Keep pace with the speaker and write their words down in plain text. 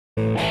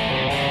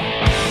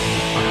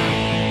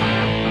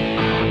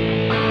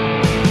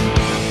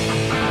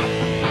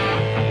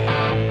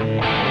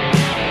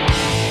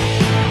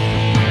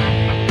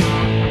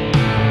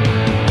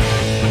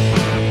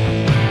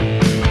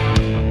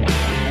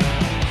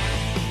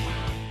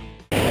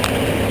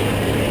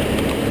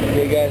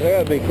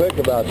got to be quick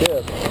about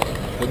this.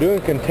 We're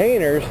doing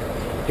containers.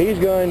 He's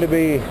going to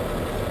be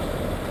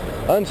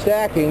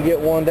unstacking, get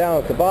one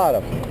down at the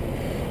bottom.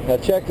 Now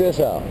check this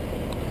out.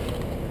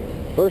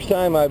 First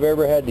time I've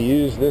ever had to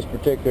use this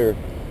particular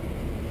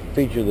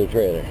feature of the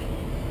trailer.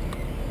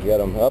 You got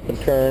them up and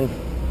turn,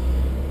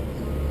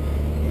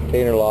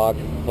 container lock. A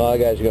lot of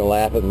guys are going to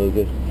laugh at me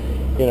because,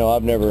 you know,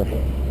 I've never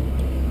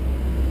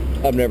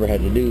had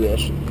to do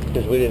this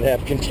because we didn't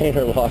have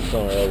container locks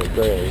on our other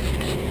trailers.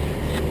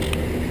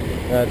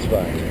 That's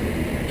fine.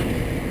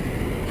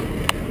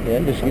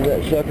 Then just give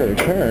that sucker a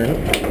turn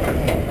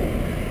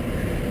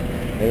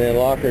and then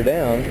lock her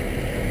down,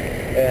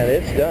 and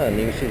it's done.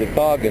 You can see the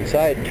cog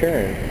inside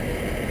turn.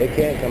 It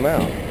can't come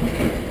out.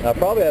 I'll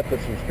probably have to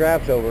put some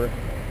straps over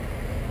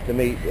to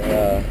meet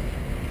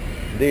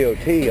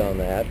DOT on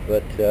that,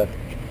 but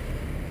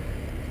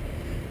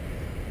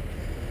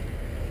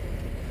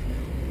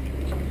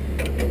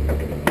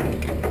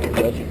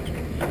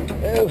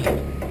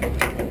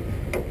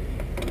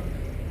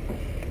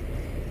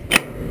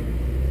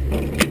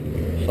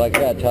just like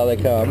that's how they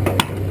come.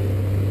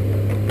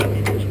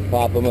 Just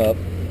pop them up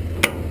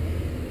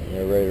and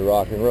they're ready to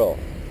rock and roll.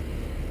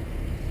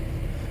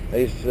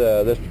 This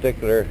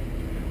particular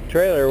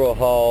trailer will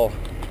haul,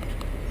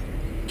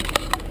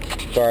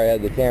 sorry I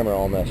had the camera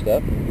all messed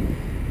up,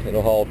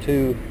 it'll haul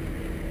two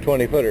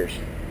 20-footers.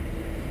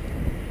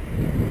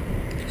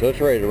 So it's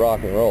ready to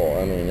rock and roll.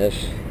 I mean,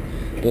 this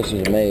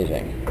is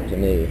amazing to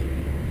me.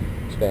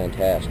 It's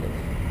fantastic.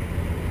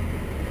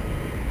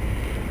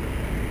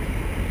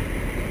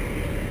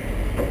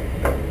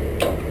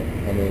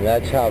 I mean,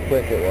 that's how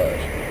quick it was.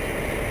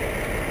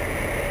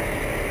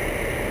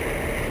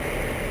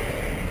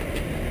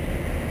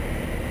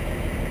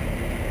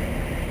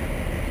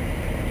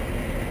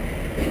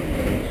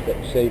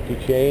 Safety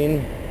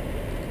chain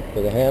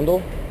for the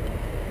handle.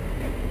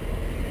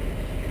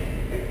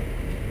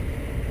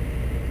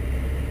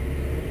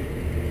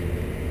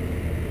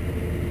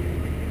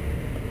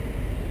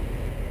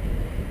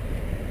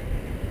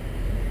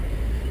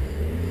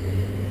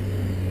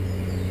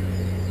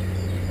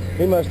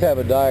 He must have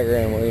a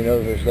diagram when he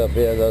knows where stuff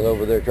is. I was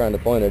over there trying to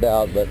point it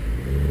out, but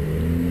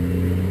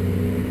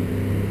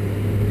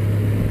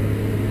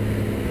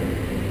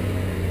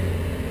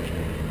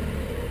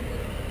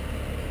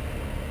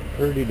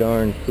pretty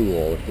darn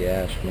cool, if you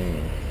ask me.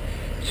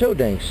 It's so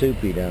dang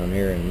soupy down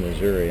here in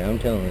Missouri. I'm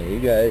telling you, you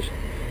guys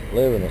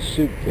live in a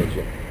soup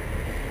kitchen.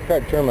 I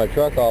tried to turn my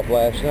truck off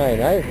last night.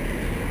 I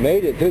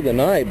made it through the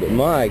night, but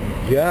my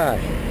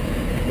gosh,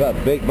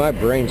 about baked my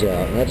brains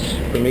out. And that's,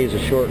 for me, is a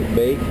short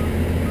bake.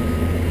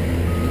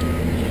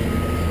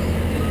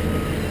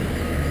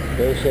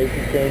 Those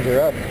safety chains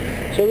are up.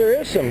 So there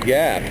is some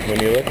gap when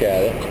you look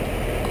at it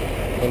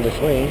in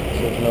between,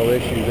 so there's no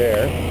issue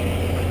there.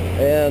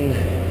 And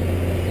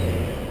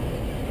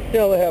you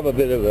know, they have a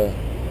bit of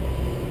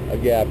a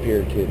gap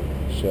here too,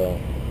 so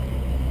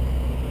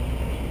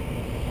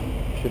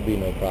should be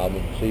no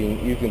problem. So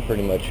you can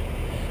pretty much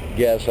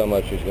guess how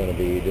much it's going to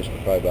be, just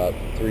probably about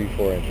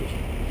 3-4 inches.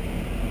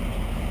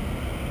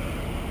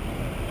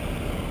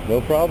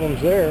 No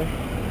problems there.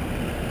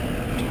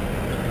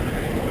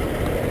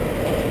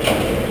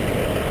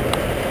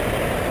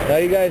 Now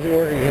you guys that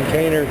work in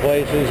container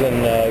places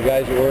and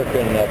guys that work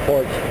in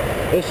ports,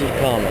 this is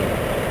common.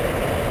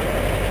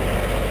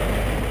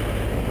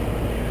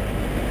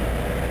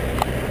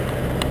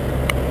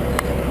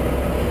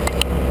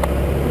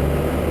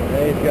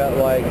 He's got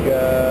like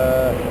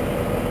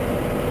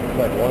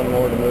one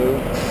more to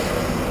move,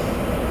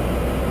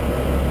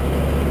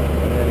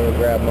 and then he'll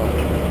grab mine.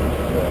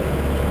 So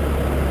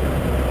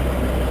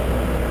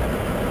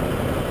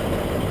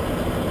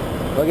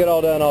when I get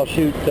all done, I'll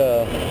shoot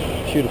a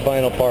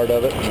final part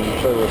of it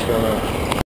and show what's going on.